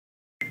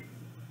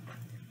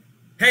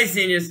Hey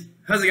seniors,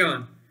 how's it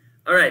going?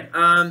 All right,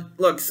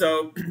 look,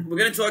 so we're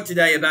going to talk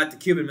today about the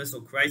Cuban Missile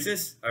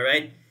Crisis, all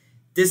right?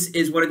 This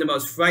is one of the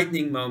most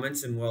frightening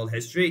moments in world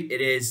history. It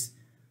is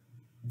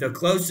the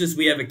closest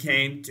we ever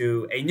came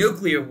to a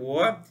nuclear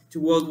war,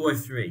 to World War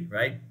III,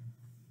 right?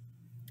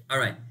 All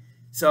right,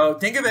 so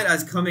think of it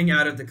as coming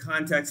out of the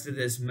context of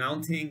this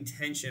mounting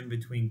tension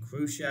between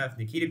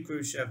Nikita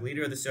Khrushchev,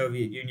 leader of the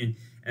Soviet Union,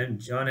 and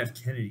John F.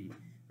 Kennedy,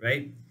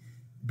 right?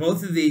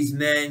 Both of these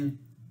men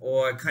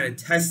are kind of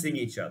testing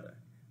each other.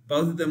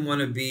 Both of them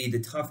want to be the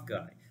tough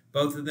guy.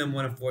 Both of them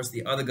want to force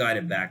the other guy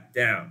to back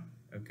down,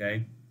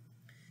 okay?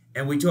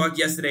 And we talked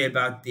yesterday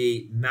about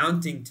the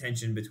mounting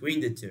tension between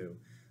the two,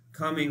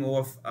 coming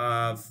off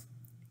of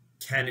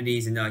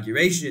Kennedy's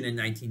inauguration in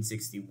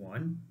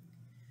 1961.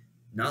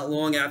 Not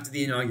long after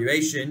the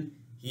inauguration,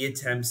 he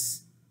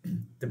attempts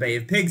the Bay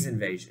of Pigs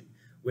invasion,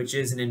 which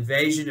is an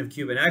invasion of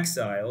Cuban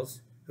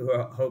exiles who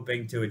are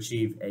hoping to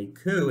achieve a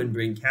coup and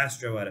bring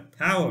Castro out of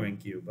power in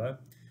Cuba.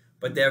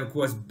 But they're, of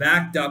course,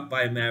 backed up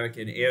by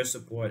American air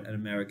support and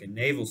American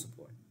naval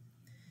support.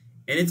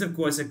 And it's, of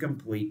course, a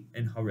complete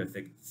and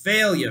horrific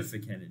failure for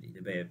Kennedy,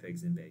 the Bay of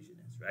Pigs invasion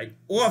is, right?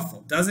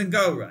 Awful. Doesn't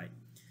go right.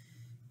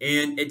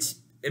 And it's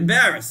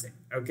embarrassing,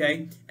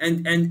 okay?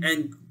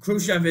 And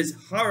Khrushchev is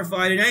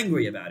horrified and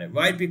angry about it,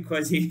 right?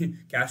 Because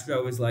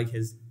Castro is like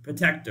his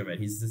protectorate.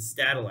 He's the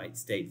satellite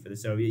state for the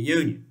Soviet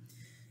Union.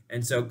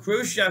 And so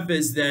Khrushchev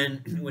is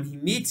then, when he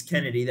meets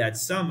Kennedy that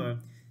summer,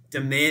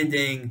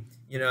 demanding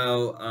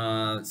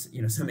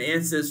some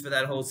answers for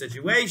that whole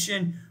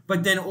situation,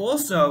 but then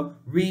also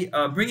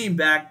bringing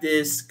back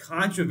this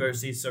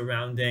controversy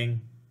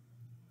surrounding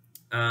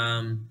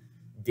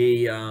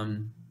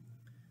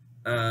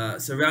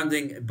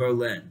surrounding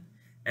Berlin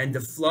and the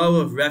flow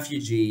of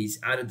refugees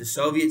out of the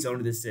Soviet zone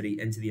of the city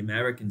into the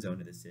American zone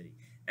of the city.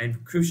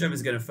 And Khrushchev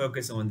is going to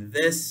focus on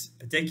this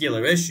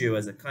particular issue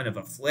as a kind of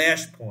a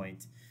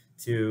flashpoint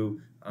to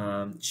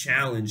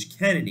challenge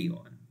Kennedy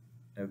on,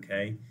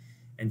 okay?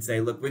 And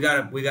say, look, we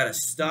gotta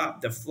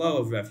stop the flow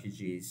of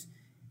refugees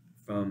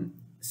from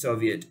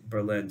Soviet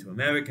Berlin to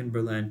American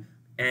Berlin.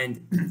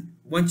 And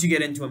once you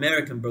get into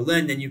American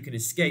Berlin, then you can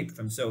escape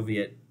from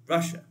Soviet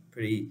Russia,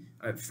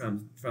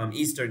 from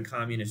Eastern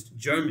Communist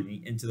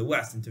Germany into the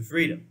West, into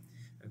freedom.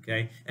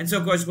 Okay? And so,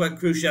 of course, what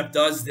Khrushchev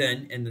does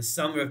then in the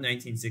summer of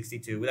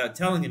 1962, without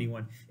telling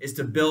anyone, is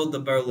to build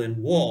the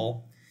Berlin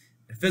Wall,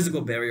 a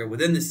physical barrier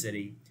within the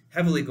city,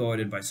 heavily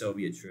guarded by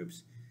Soviet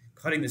troops,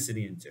 cutting the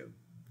city in two.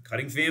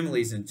 Cutting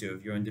families in two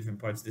if you're in different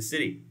parts of the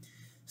city.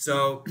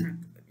 So,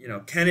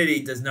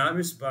 Kennedy does not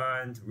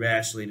respond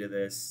rashly to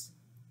this.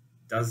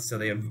 But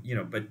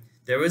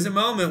there is a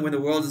moment when the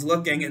world is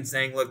looking and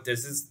saying, look,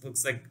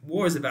 looks like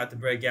war is about to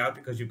break out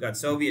because you've got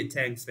Soviet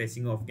tanks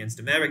facing off against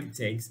American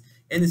tanks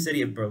in the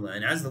city of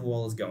Berlin as the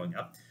wall is going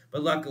up.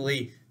 But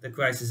luckily, the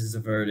crisis is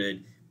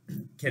averted.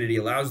 Kennedy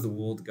allows the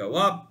wall to go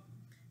up.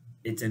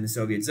 It's in the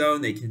Soviet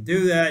zone. They can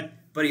do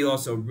that. But he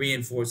also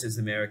reinforces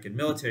American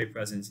military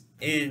presence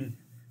in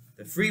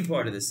the free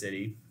part of the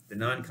city, the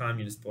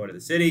non-communist part of the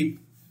city,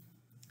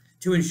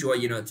 to ensure,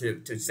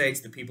 to say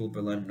to the people of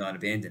Berlin, I'm not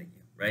abandoning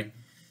you, right?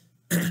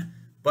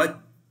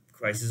 But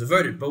crisis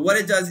averted. But what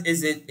it does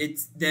is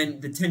it's then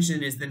the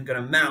tension is then going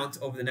to mount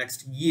over the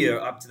next year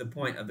up to the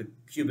point of the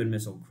Cuban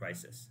Missile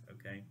Crisis,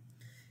 okay?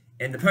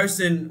 And the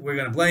person we're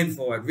going to blame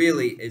for it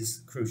really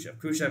is Khrushchev.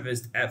 Khrushchev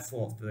is at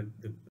fault for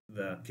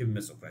the Cuban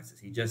Missile Crisis.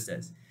 He just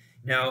is.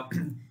 Now,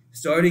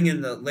 starting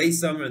in the late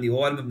summer and the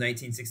autumn of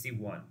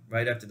 1961,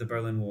 right after the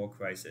Berlin Wall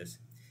crisis,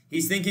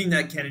 he's thinking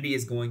that Kennedy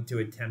is going to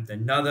attempt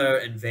another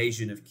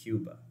invasion of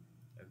Cuba,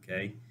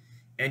 okay?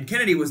 And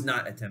Kennedy was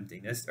not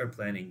attempting this or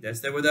planning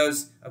this. There were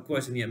those, of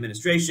course, in the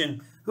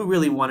administration who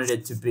really wanted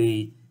it to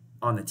be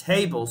on the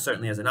table,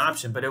 certainly as an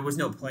option, but there was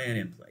no plan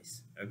in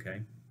place,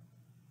 okay?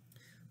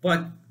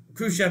 But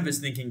Khrushchev is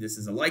thinking this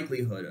is a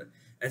likelihood,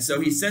 and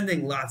so he's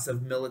sending lots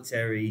of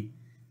military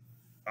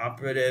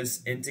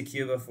operatives into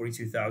Cuba,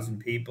 42,000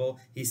 people.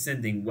 He's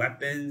sending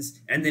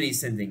weapons, and then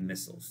he's sending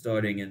missiles,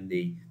 starting in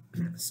the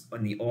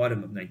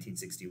autumn of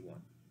 1961.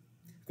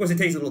 Of course, it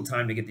takes a little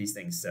time to get these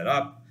things set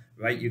up,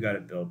 right? You got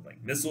to build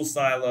like missile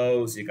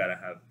silos. You got to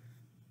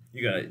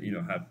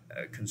have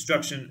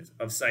construction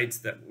of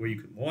sites where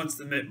you can launch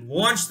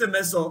the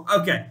missile.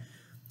 Okay,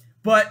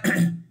 but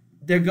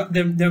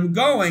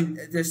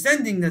they're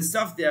sending the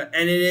stuff there,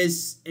 and it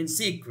is in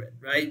secret,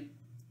 right?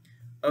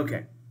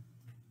 Okay.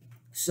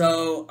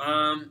 So,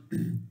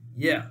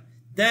 yeah.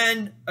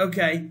 Then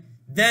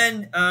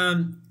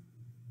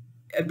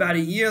about a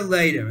year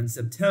later, in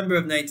September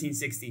of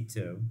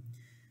 1962,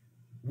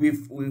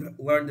 we've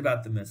learned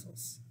about the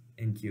missiles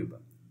in Cuba.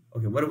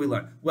 Okay, what did we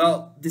learn?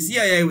 Well, the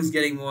CIA was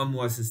getting more and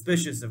more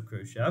suspicious of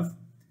Khrushchev,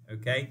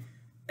 okay?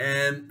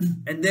 And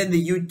then the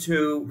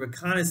U-2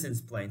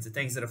 reconnaissance planes, the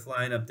things that are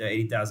flying up to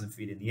 80,000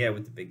 feet in the air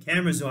with the big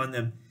cameras on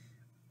them,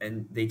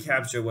 and they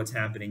capture what's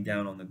happening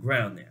down on the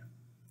ground there,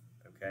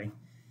 okay?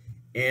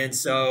 And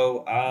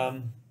so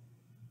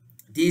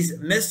these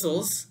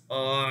missiles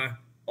are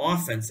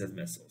offensive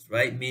missiles,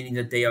 right? Meaning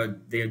that they are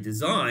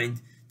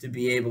designed to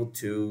be able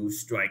to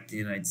strike the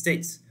United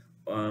States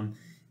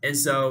And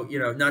so,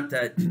 not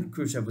that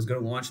Khrushchev was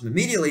going to launch them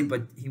immediately,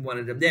 but he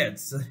wanted them there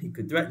so he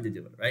could threaten to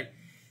do it, right?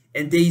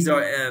 And these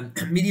are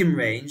medium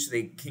range.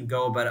 They can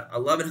go about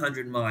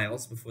 1,100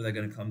 miles before they're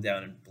going to come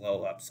down and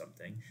blow up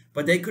something.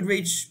 But they could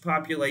reach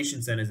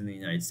population centers in the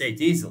United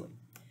States easily.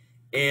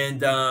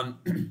 And, so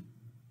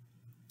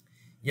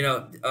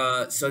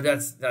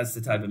that's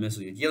the type of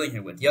missile you're dealing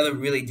here with. The other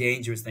really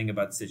dangerous thing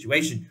about the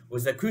situation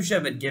was that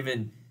Khrushchev had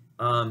given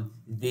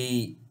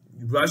the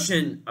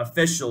Russian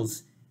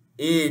officials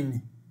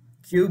in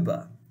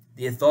Cuba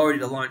the authority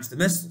to launch the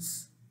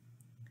missiles.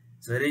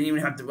 So they didn't even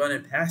have to run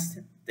it past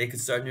him. They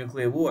could start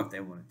nuclear war if they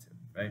wanted to,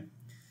 right?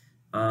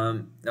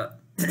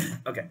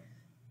 Okay.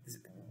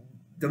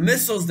 The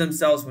missiles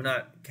themselves were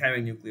not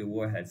carrying nuclear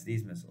warheads,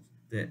 these missiles,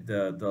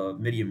 the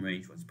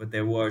medium-range ones. But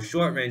there were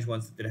short-range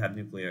ones that did have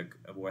nuclear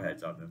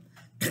warheads on them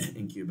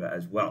in Cuba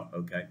as well,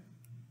 okay?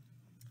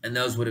 And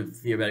those would have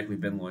theoretically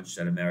been launched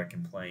at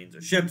American planes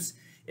or ships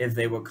if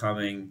they were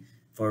coming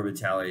for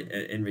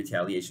in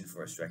retaliation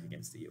for a strike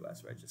against the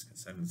U.S., right? Just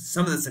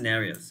some of the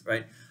scenarios,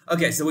 right?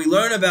 Okay, so we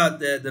learn about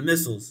the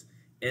missiles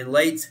in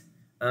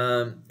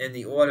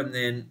the autumn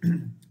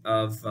then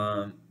of,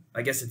 I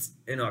guess it's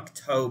in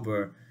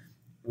October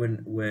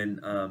when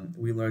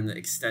we learn the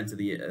extent of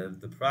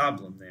the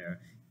problem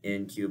there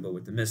in Cuba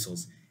with the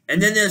missiles.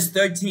 And then there's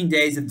 13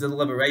 days of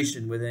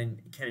deliberation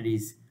within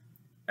Kennedy's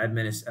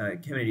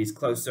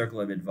close circle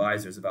of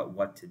advisors about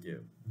what to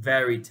do.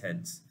 Very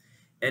tense.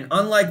 And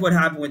unlike what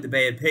happened with the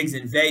Bay of Pigs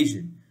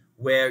invasion,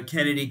 where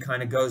Kennedy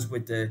kind of goes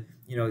with the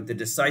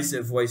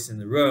decisive voice in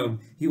the room,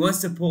 he wants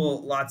to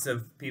pull lots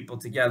of people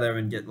together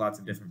and get lots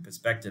of different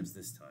perspectives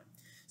this time.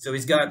 So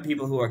he's got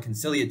people who are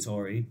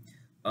conciliatory,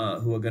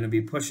 who are going to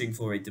be pushing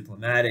for a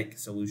diplomatic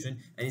solution,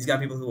 and he's got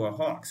people who are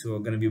hawks, who are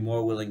going to be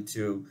more willing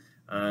to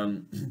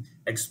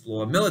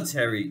explore a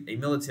military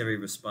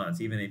response,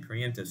 even a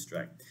preemptive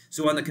strike.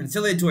 So on the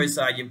conciliatory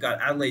side, you've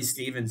got Adlai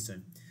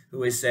Stevenson,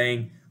 who is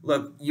saying,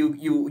 look,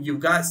 you've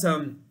got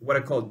some what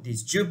are called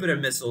these Jupiter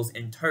missiles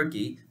in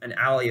Turkey, an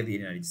ally of the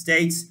United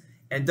States,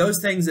 and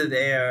those things are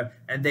there,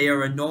 and they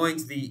are annoying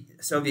to the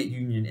Soviet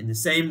Union in the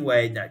same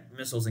way that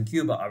missiles in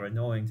Cuba are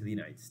annoying to the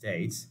United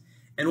States.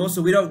 And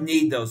also, we don't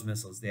need those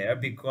missiles there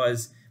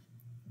because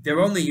they're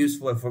only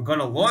useful if we're going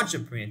to launch a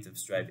preemptive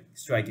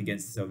strike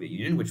against the Soviet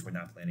Union, which we're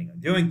not planning on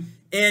doing.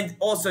 And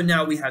also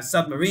now we have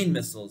submarine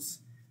missiles.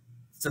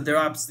 So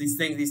these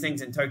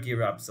things in Turkey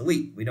are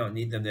obsolete. We don't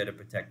need them there to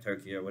protect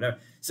Turkey or whatever.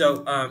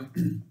 So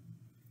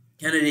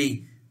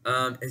Kennedy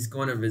is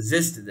going to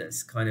resist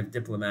this kind of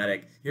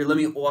diplomatic, here, let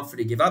me offer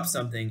to give up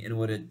something in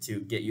order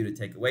to get you to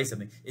take away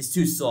something. It's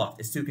too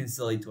soft. It's too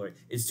conciliatory.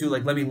 It's too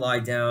let me lie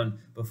down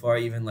before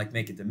I even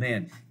make a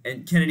demand.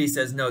 And Kennedy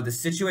says, no, the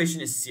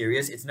situation is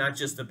serious. It's not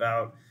just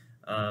about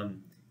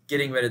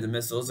getting rid of the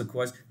missiles, of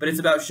course, but it's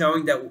about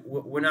showing that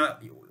we're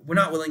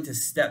not willing to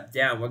step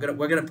down. We're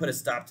gonna put a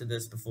stop to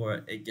this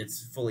before it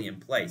gets fully in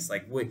place.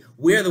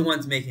 We're the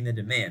ones making the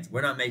demands.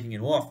 We're not making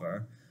an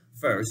offer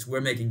first. We're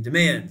making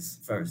demands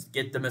first.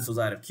 Get the missiles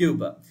out of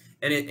Cuba.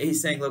 And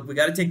he's saying, look, we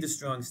got to take the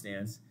strong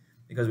stance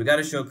because we got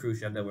to show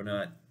Khrushchev that we're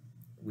not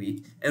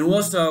weak. And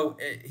also,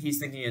 he's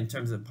thinking in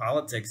terms of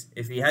politics.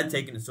 If he had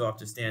taken a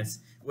softer stance,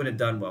 it wouldn't have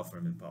done well for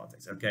him in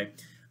politics. Okay,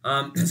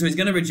 so he's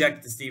going to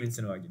reject the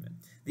Stevenson argument.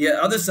 The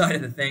other side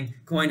of the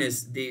coin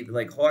is the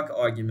Hawk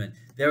argument.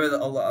 There are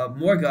a lot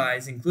more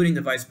guys, including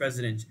the Vice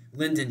President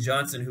Lyndon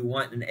Johnson, who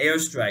want an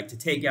airstrike to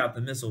take out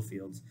the missile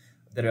fields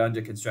that are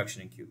under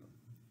construction in Cuba.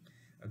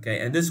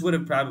 Okay, and this would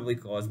have probably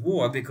caused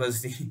war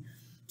because the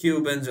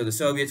Cubans or the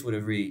Soviets would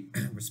have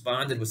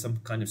responded with some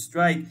kind of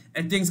strike,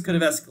 and things could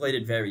have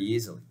escalated very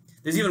easily.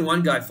 There's even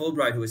one guy,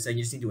 Fulbright, who was saying,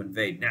 you just need to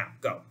invade now,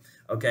 go.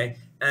 Okay,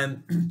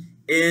 and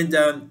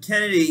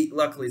Kennedy,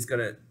 luckily,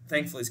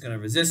 thankfully, is going to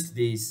resist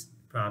these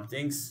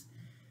promptings,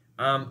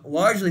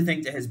 largely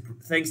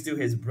thanks to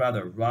his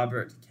brother,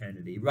 Robert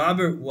Kennedy.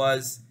 Robert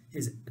was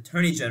his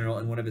attorney general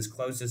and one of his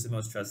closest and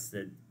most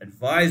trusted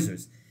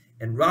advisors.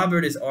 And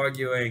Robert is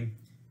arguing,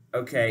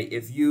 okay,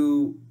 if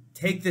you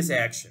take this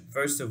action,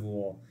 first of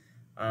all,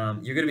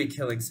 you're going to be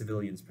killing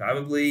civilians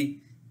probably,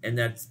 and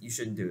you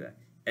shouldn't do that.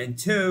 And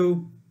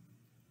two,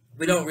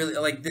 we don't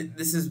really,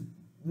 this is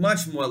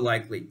much more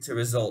likely to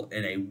result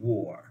in a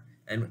war.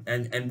 And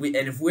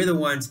if we're the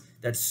ones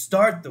that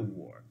start the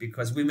war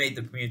because we made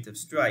the preemptive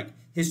strike,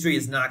 history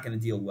is not going to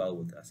deal well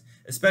with us,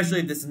 especially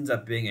if this ends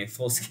up being a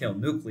full-scale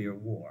nuclear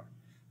war.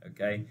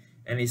 Okay,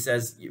 and he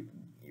says you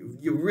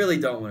really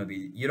don't want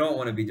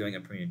to be doing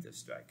a preemptive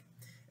strike.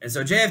 And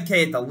so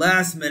JFK at the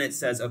last minute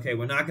says, okay,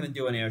 we're not going to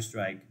do an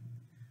airstrike.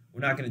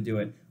 We're not going to do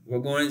it. We're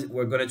going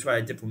to try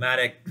a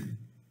diplomatic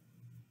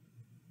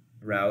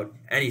route.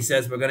 And he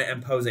says we're going to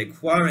impose a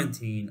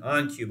quarantine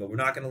on Cuba. We're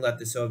not going to let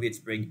the Soviets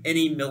bring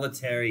any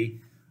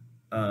military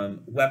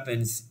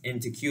weapons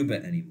into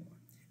Cuba anymore.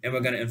 And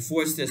we're going to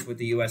enforce this with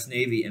the U.S.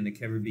 Navy in the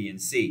Caribbean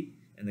Sea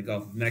and the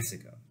Gulf of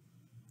Mexico.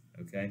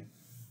 Okay?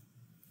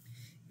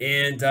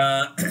 And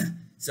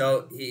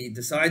so he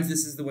decides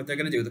this is what they're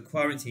going to do, the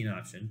quarantine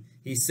option.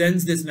 He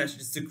sends this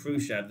message to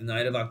Khrushchev the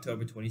night of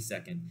October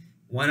 22nd,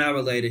 1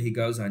 hour later, he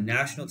goes on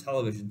national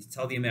television to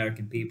tell the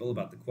American people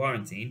about the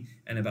quarantine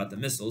and about the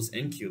missiles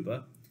in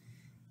Cuba.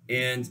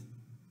 And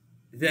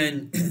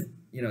then,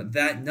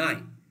 that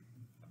night,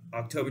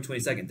 October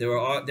 22nd, there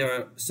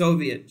are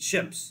Soviet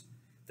ships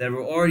that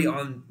were already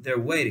on their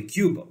way to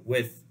Cuba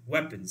with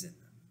weapons in them.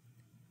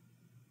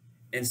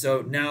 And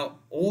so now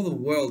all the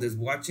world is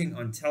watching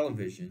on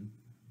television,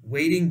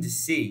 waiting to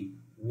see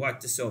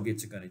what the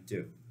Soviets are going to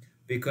do.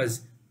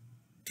 Because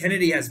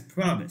Kennedy has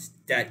promised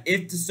that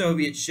if the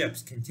Soviet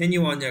ships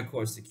continue on their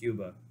course to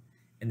Cuba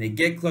and they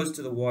get close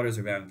to the waters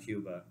around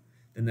Cuba,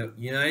 then the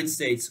United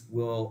States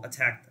will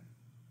attack them.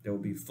 There will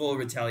be full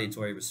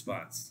retaliatory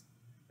response,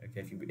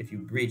 okay, if you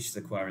breach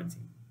the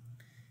quarantine.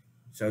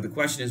 So the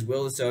question is,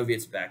 will the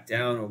Soviets back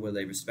down or will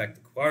they respect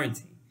the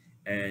quarantine?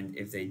 And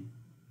if the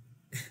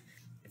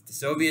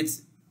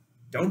Soviets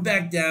don't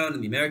back down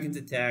and the Americans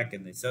attack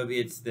and the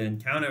Soviets then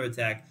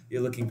counterattack,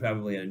 you're looking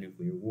probably at a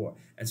nuclear war.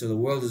 And so the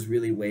world is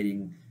really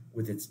waiting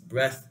with its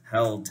breath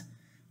held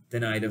the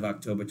night of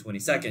October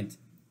 22nd,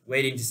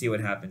 waiting to see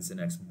what happens the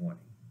next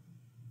morning.